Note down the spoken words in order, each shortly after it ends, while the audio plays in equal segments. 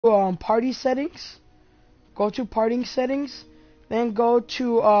party settings. Go to party settings. Then go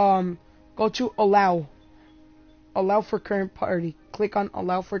to allow. Allow for current party. Click on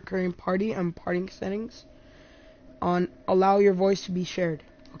allow for current party and party settings. On allow your voice to be shared.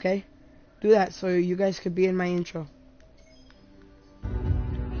 Okay? Do that so you guys could be in my intro.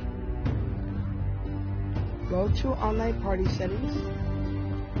 Go to online party settings.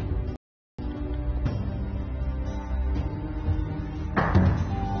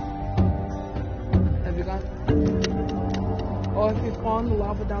 Have you gone? Oh, if you fall in the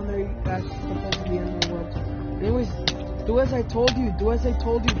lava down there, that's supposed to be in the world. Anyways, do as I told you. Do as I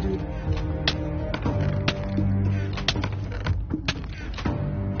told you, dude.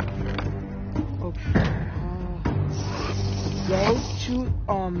 Okay. Go to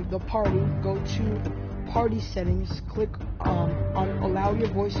the party. Go to party settings. Click on allow your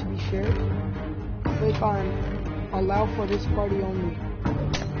voice to be shared. Click on allow for this party only.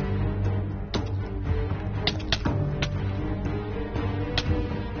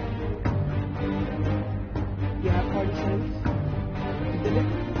 Party settings. You did it?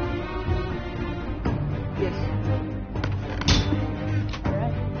 Yes.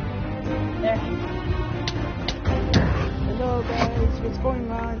 Alright. There. Hello guys, what's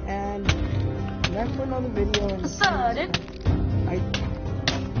going on? And back for another video. And Started.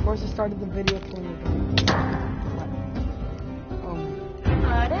 Of course I started the video for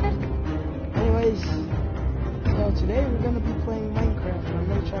anyways, so today we're gonna be playing Minecraft. I'm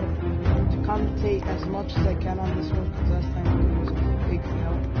gonna try to commentate as much as I can on this one because last time it was a big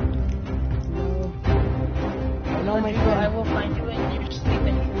fail. Hello, my friend. I will find you when you're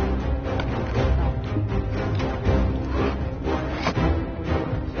sleeping.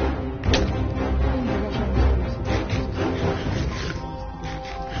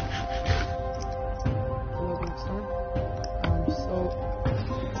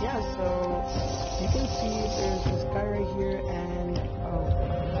 So you can see there's this guy right here and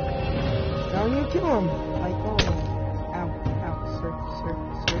now you kill him. Like, oh, ow, sir,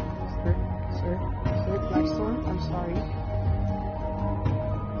 Blackstone, I'm sorry.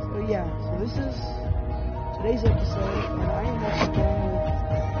 So yeah, so this is today's episode, and I am also joined with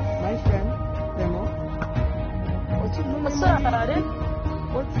my friend, Demo. What's your name? What's up, dude?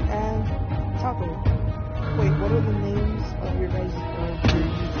 What's, and Taco. Wait, what are the names of your guys'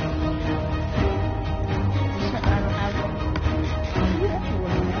 I don't have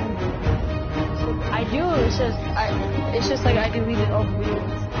one. I do. It's just like I deleted all the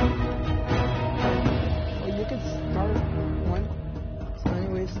videos. Well, you can start one. So,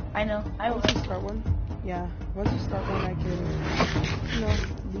 anyways, I know. I will. once you start one, yeah. Once you start one, I can,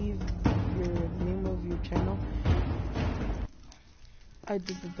 leave your name of your channel. I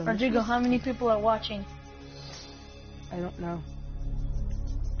did the done. Rodrigo, how many people are watching? I don't know.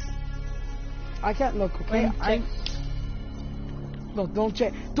 I can't look, okay? No, don't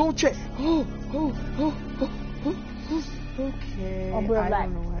check. Don't check. Oh. Okay. I'll be right back.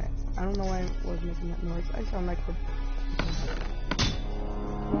 I don't know why I was making that noise. I sound like a...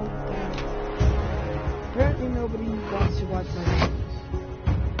 Apparently nobody wants to watch my videos.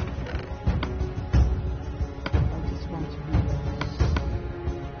 I just want to be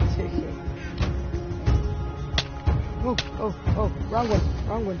Oh, wrong one.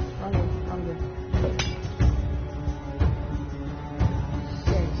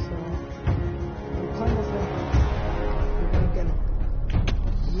 Okay, so I'm kind of we're gonna get him.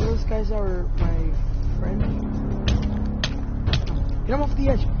 Those guys are my friends. Get him off the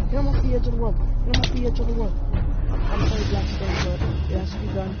edge. Get him off the edge of the world. I'm sorry, Blackstone, but it has to be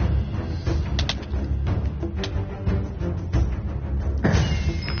done.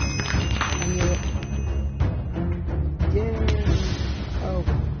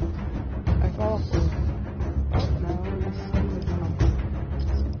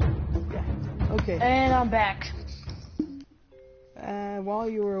 Okay. And I'm back. While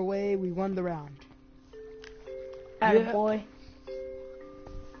you were away, we won the round. Atta boy.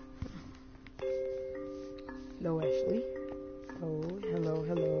 Hello, Ashley. Oh,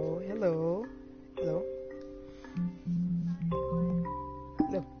 hello.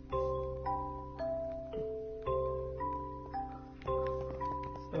 Look.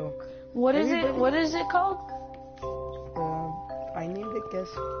 So. What is it? What is it called? I named it Guess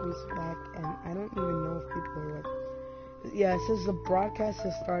Who's Back, and I don't even know if people are like... Yeah, it says the broadcast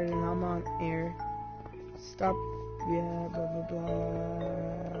has started and I'm on air. Stop. Yeah, blah, blah,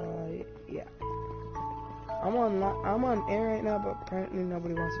 blah. Yeah. I'm on air right now, but apparently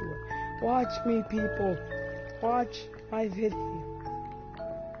nobody wants to work. Watch me, people. Watch my video.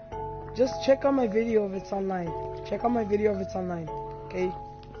 Just check on my video if it's online. Okay?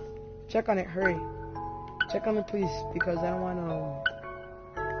 Check on it, hurry. Check on it, please, because I don't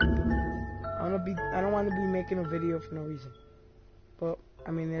want to be making a video for no reason. But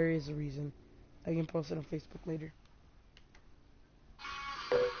I mean, there is a reason. I can post it on Facebook later.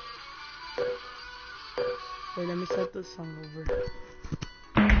 Wait, let me set this song over.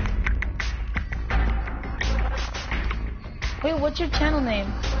 Wait, what's your channel name?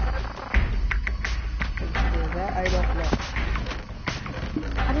 That I don't know.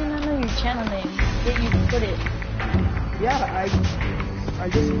 I did not know your channel name. Where you put it? Yeah, I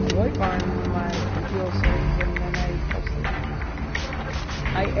just click on my videos and then I post it.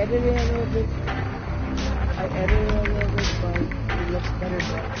 I edit it a little bit. But it looks better.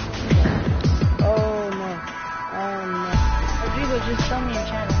 Oh no. Rodrigo, just tell me your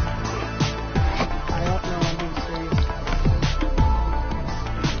channel. I don't know. I'm being serious.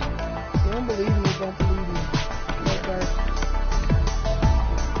 You don't believe me? Don't believe me. No dark.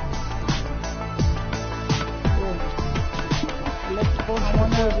 Let's post I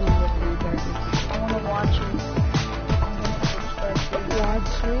wanna watch you.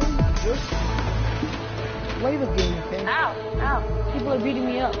 Watch you? Just play the game, okay? Ow! People are beating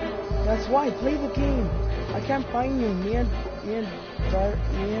me up. That's why, play the game. I can't find you. Me and Dark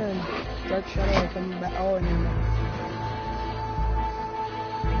Shadow are coming back. Oh, and then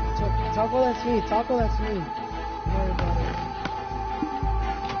Taco, that's me. Don't worry about it.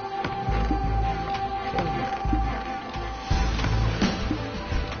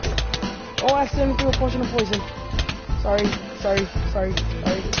 Oh, I accidentally threw a potion of poison. Sorry.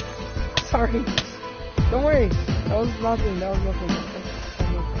 Don't worry. That was nothing.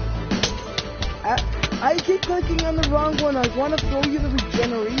 I keep clicking on the wrong one. I want to throw you the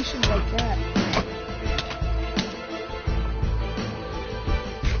regeneration like that.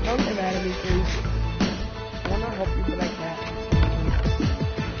 Don't get mad at me, please. I want to help you, but I can't.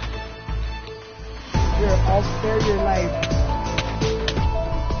 Here, I'll spare your life.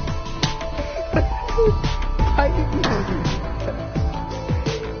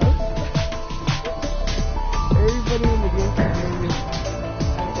 Everybody in the game can hear you.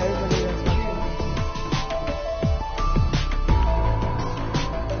 Everybody else can hear you.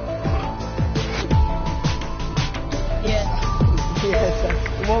 Yes. Yes.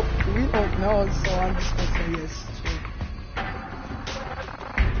 Well, we don't know, so I'm just gonna say yes.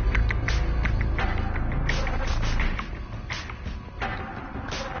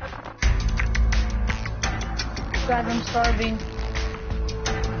 God, I'm starving.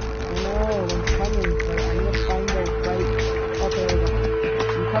 No, I'm coming, but I'm gonna find the right. Okay, there we go.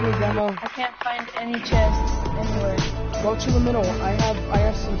 I'm coming, Demo. I can't find any chests anywhere. Go to the middle. I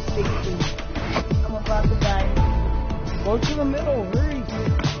have some steak food. I'm about to die. Go to the middle, hurry.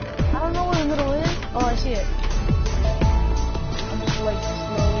 I don't know where the middle is. Oh, I see it. I'm just like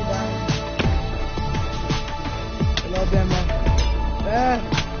slowly dying. Hello, Demo.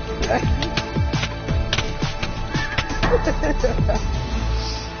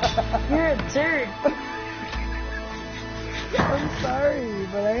 You're a turd. I'm sorry,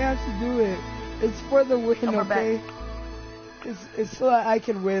 but I have to do it. It's for the win, okay? It's so that I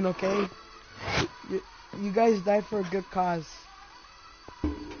can win, okay? You guys died for a good cause.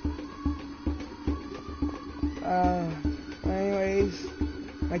 Anyways,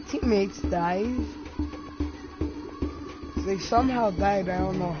 my teammates died. They somehow died, I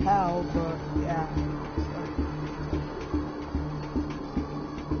don't know how, but yeah.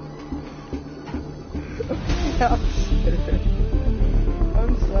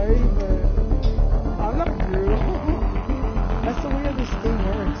 I'm sorry, but I'm not rude. That's the way this thing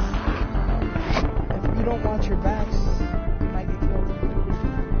works. If you don't watch your backs, you might get killed.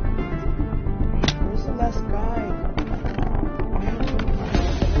 Where's the last guy?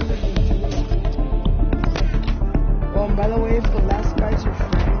 Well, by the way, if the last guy's your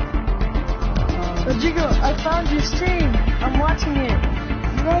friend, Rodrigo, I found your stream. I'm watching it.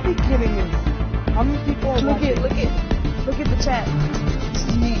 you gotta be kidding me. How many people are watching? Look at the chat. This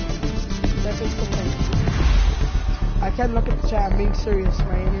is me. That's just the thing. I can't look at the chat. I'm being serious.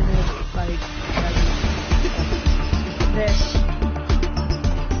 My internet is like This.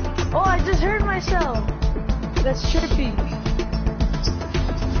 Oh, I just heard myself. That's trippy.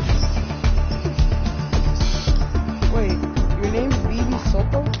 Wait, your name's Vivi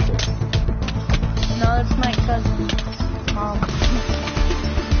Soto? No, that's my cousin.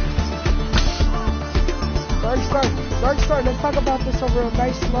 Dark Star, let's talk about this over a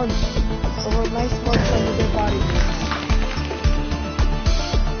nice lunch. Over a nice lunch under their body.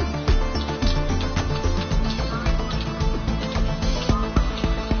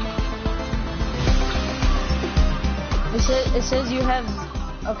 It says you have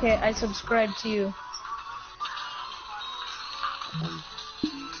Okay, I subscribe to you.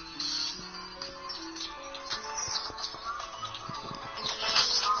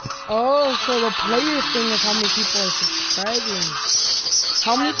 Oh, so the player thing is how many people are subscribing.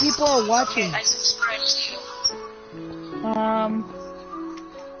 How many people are watching? Okay, I subscribe to you.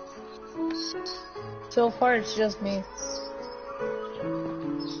 So far it's just me.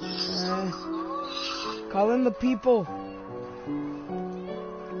 Call in the people.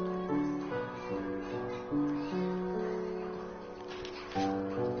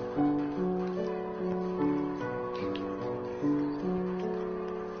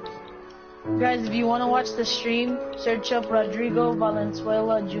 Guys, if you want to watch the stream, search up Rodrigo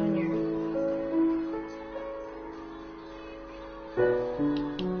Valenzuela Jr.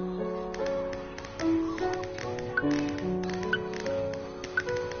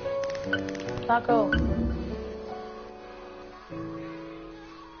 Taco.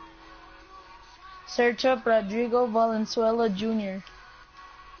 Search up Rodrigo Valenzuela Jr.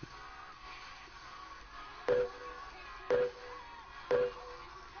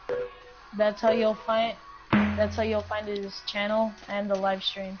 That's how you'll find his channel and the live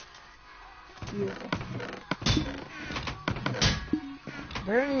stream. Beautiful.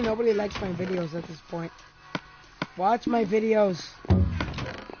 Apparently nobody likes my videos at this point. Watch my videos.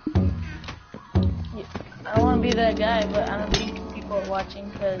 Yeah, I don't want to be that guy, but I don't think people are watching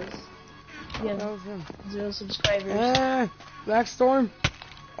because he has 0 subscribers. Black Storm.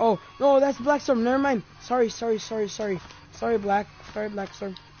 Oh, no, that's Black Storm. Never mind. Sorry. Sorry, Black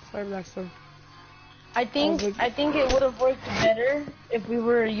Storm. Sorry, Black Storm. I think it would have worked better if we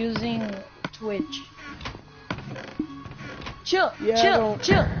were using Twitch. Chill.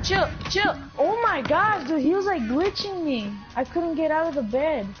 Oh my gosh, dude, he was like glitching me. I couldn't get out of the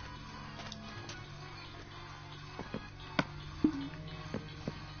bed.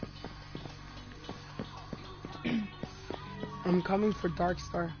 I'm coming for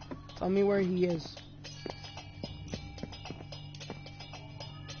Darkstar. Tell me where he is.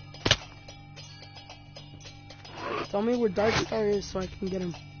 Tell me where Darkstar is so I can get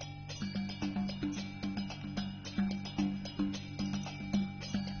him.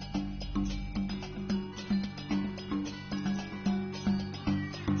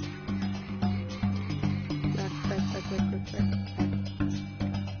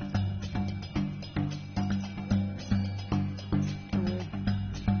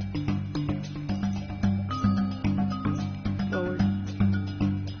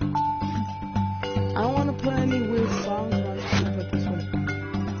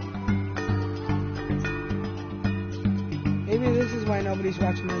 Nobody's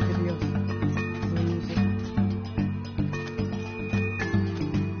watching my videos.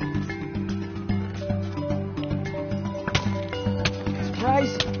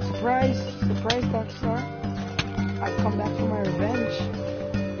 Surprise, Darkstar. I've come back for my revenge.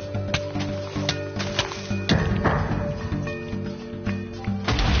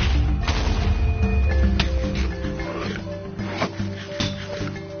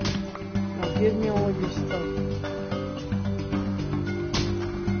 Now give me all of your stuff.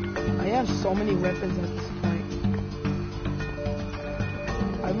 I have so many weapons at this point.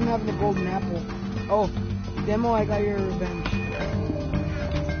 I've been having a golden apple. Oh, Demo, I got your revenge.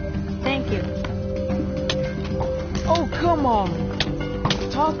 Thank you. Oh, come on.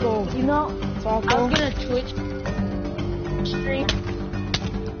 Taco. You know, Taco. I was gonna Twitch stream.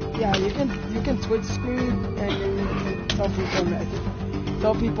 Yeah, you can Twitch stream and you can tell people that.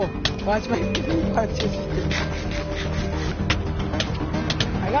 Tell people, watch my watches.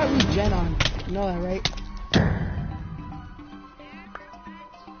 I got regen on. You know that, right?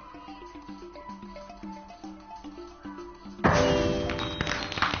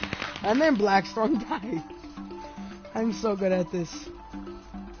 And then Blackstorm died. I'm so good at this.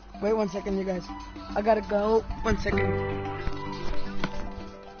 Wait 1 second, you guys. I gotta go. 1 second.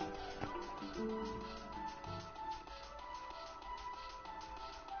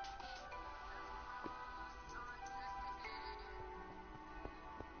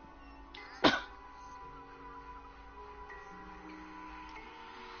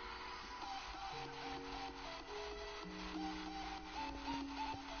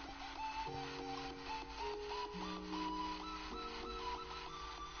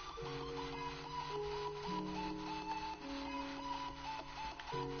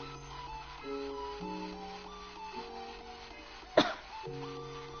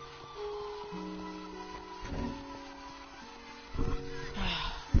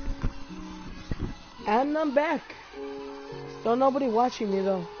 And I'm back. Still nobody watching me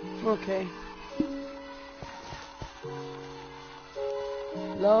though. Okay.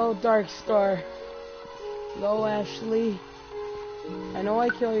 Low Dark Star. Low Ashley. I know I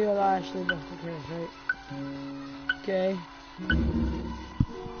kill you a lot, Ashley, but who cares, right? Okay.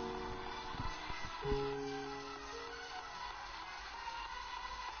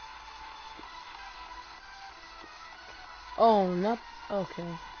 Oh, not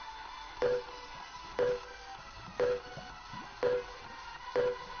okay.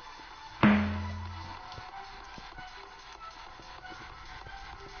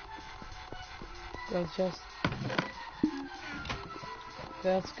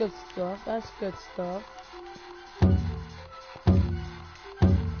 That's good stuff. That's good stuff.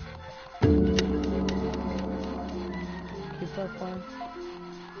 Keep that going.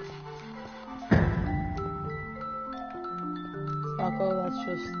 Falco, that's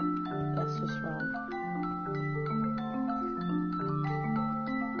just wrong.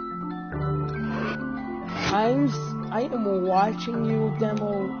 I am watching you demo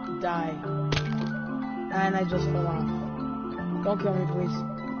die. And I just fell off. Don't kill me, please.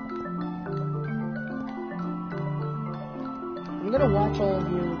 I'm gonna watch all of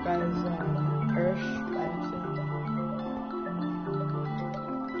you guys perish by accident.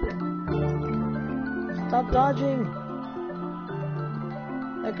 Stop dodging!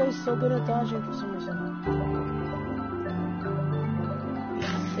 That guy's so good at dodging for some reason.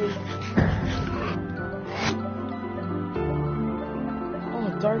 Oh,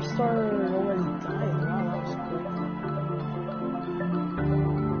 Dark Star already died. Wow, that was quick.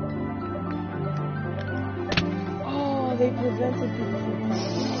 Oh, they prevented people from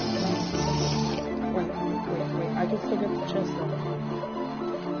fighting. Wait. I can still get the chest though.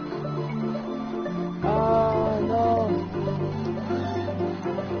 Oh, no.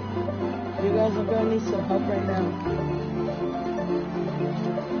 You guys are gonna need some help right now.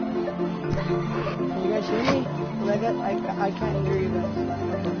 Can you guys hear me? I can't hear you guys.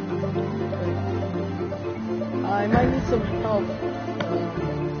 I might need some help.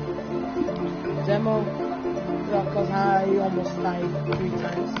 Demo, because I almost died 3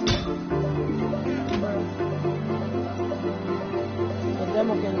 times. So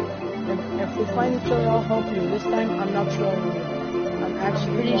Demo can, if we find each other, I'll help you. This time, I'm not trolling you. I'm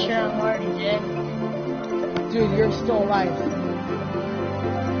actually pretty sure I'm already dead. Dude, you're still alive.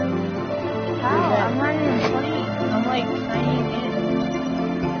 How? I'm not even 20. I'm like 90 minutes.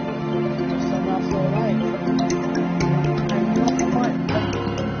 So I'm not still alive.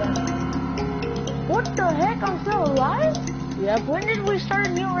 What the heck? I'm still alive? Yep. When did we start a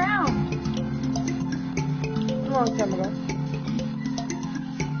new round? A long time ago.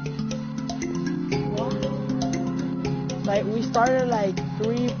 What? Like, we started like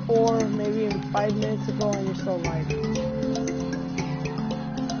 3, 4, maybe even 5 minutes ago, and you're still alive.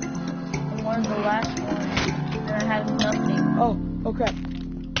 One of the last ones, and I have nothing. Oh, okay.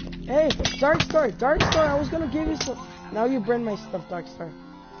 Hey, Dark Star, I was gonna give you some. Now you burn my stuff, Dark Star.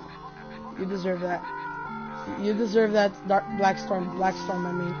 You deserve that. You deserve that, Black Storm,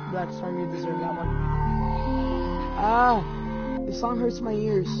 I mean, Black Storm, you deserve that one. Ah, this song hurts my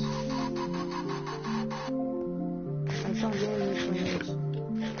ears. That song really hurts my ears.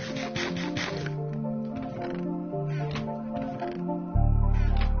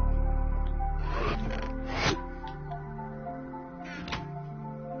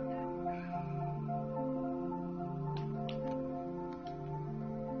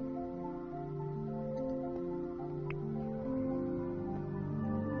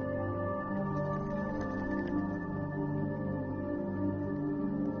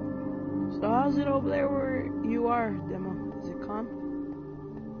 So how's it over there where you are, Demo? Is it calm?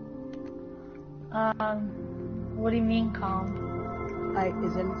 What do you mean calm? Like,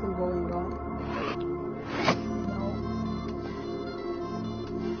 is anything going on?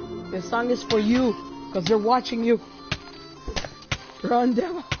 No. This song is for you, because they're watching you. Run,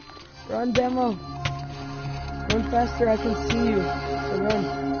 Demo. Run, Demo. Run faster, I can see you. So run.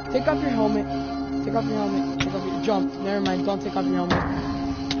 Take off your helmet. Take off your helmet. Take off your jump. Never mind, don't take off your helmet.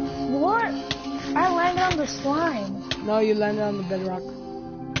 What? I landed on the slime. No, you landed on the bedrock.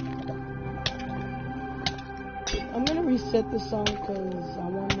 I'm gonna reset the song because I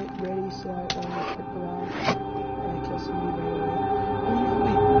want it ready so I won't skip around and I kill somebody right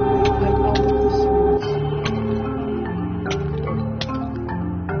away. Wait, I'll put this serious.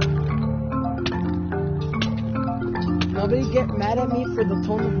 Nobody get mad at me for the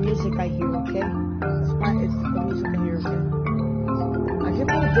tone of music I hear, okay? It's the music I hear, okay? I can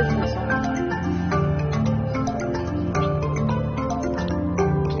play a different song.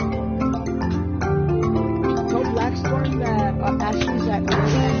 Tell Blackstorm that Ashley's at me.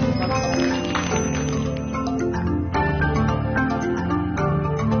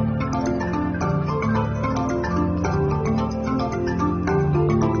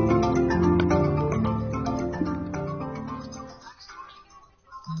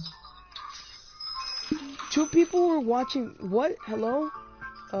 watching? What? Hello?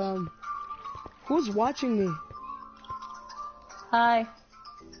 Who's watching me? Hi.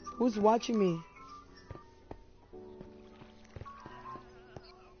 Who's watching me?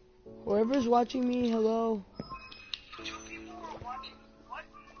 Whoever's watching me, hello? Two people are watching. What?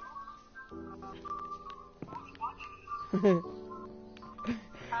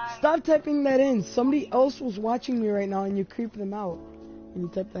 Stop typing that in. Somebody else was watching me right now and you creep them out when you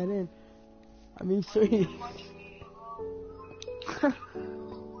type that in. I mean, sorry.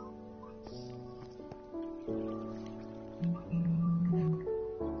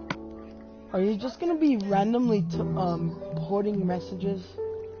 Are you just gonna be randomly hoarding messages?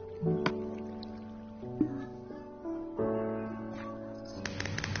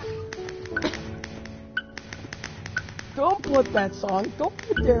 Don't put that song. Don't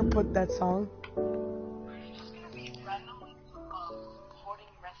you dare put that song. Are you just gonna be randomly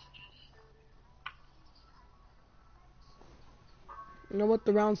hoarding messages? You know what?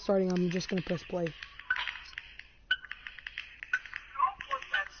 The round's starting. I'm just gonna press play.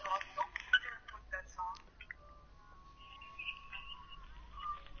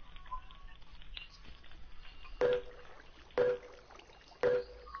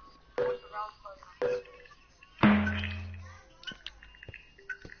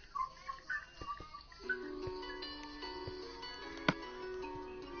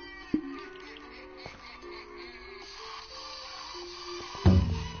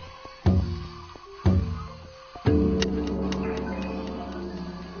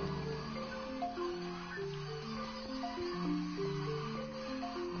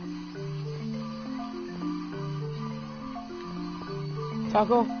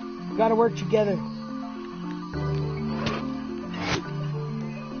 Taco, we gotta work together.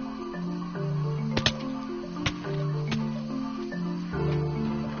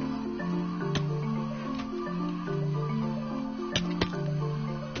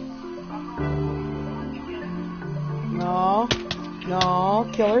 No,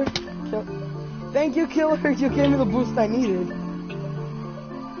 Killer. Thank you, Killer. You gave me the boost I needed.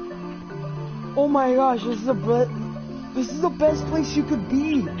 Oh my gosh, this is the best place you could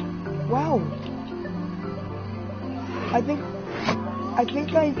be. Wow. I think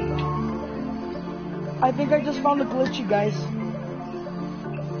I just found a glitch, you guys.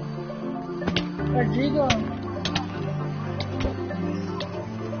 Where'd you go?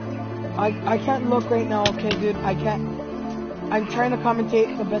 I can't look right now, okay, dude. I can't. I'm trying to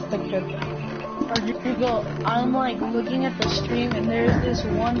commentate the best I could. Rodrigo, I'm like looking at the stream and there's this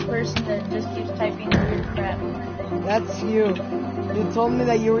one person that just keeps typing weird crap. That's you. You told me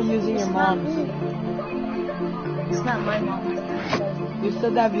that you were using your mom's. It's not my mom. You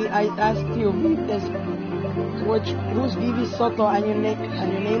said that I asked you who's Vivi Soto and your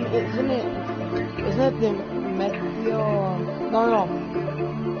name isn't it Demetrio? No.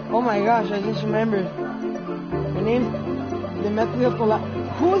 Oh my gosh, I just remembered. Your name's Demetrio Pola.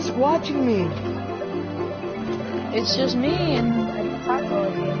 Who's watching me? It's just me and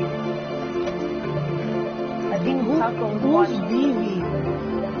Taco again. I think Taco was watching. Who's Vivi?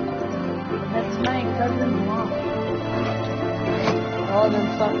 That's my cousin's mom. Oh,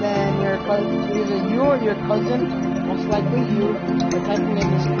 then your cousin, either you or your cousin, most likely you, are typing in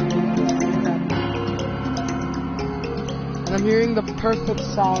this. And I'm hearing the perfect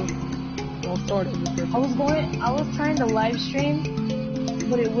song. Well, sort of. I was trying to live stream,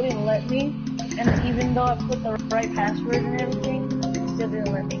 but it wouldn't let me. And even though I put the right password and everything, it still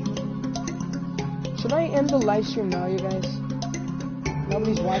didn't let me. Should I end the live stream now, you guys?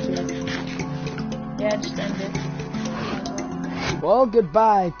 Nobody's watching it. Yeah, just end it. Well,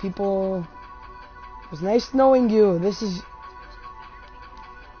 goodbye, people. It was nice knowing you. There's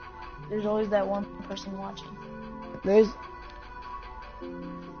always that one person watching.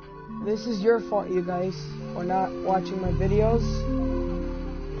 This is your fault, you guys, for not watching my videos.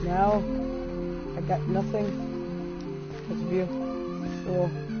 Now, I got nothing but view. So, we'll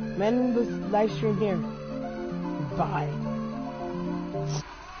end this live stream here. Bye.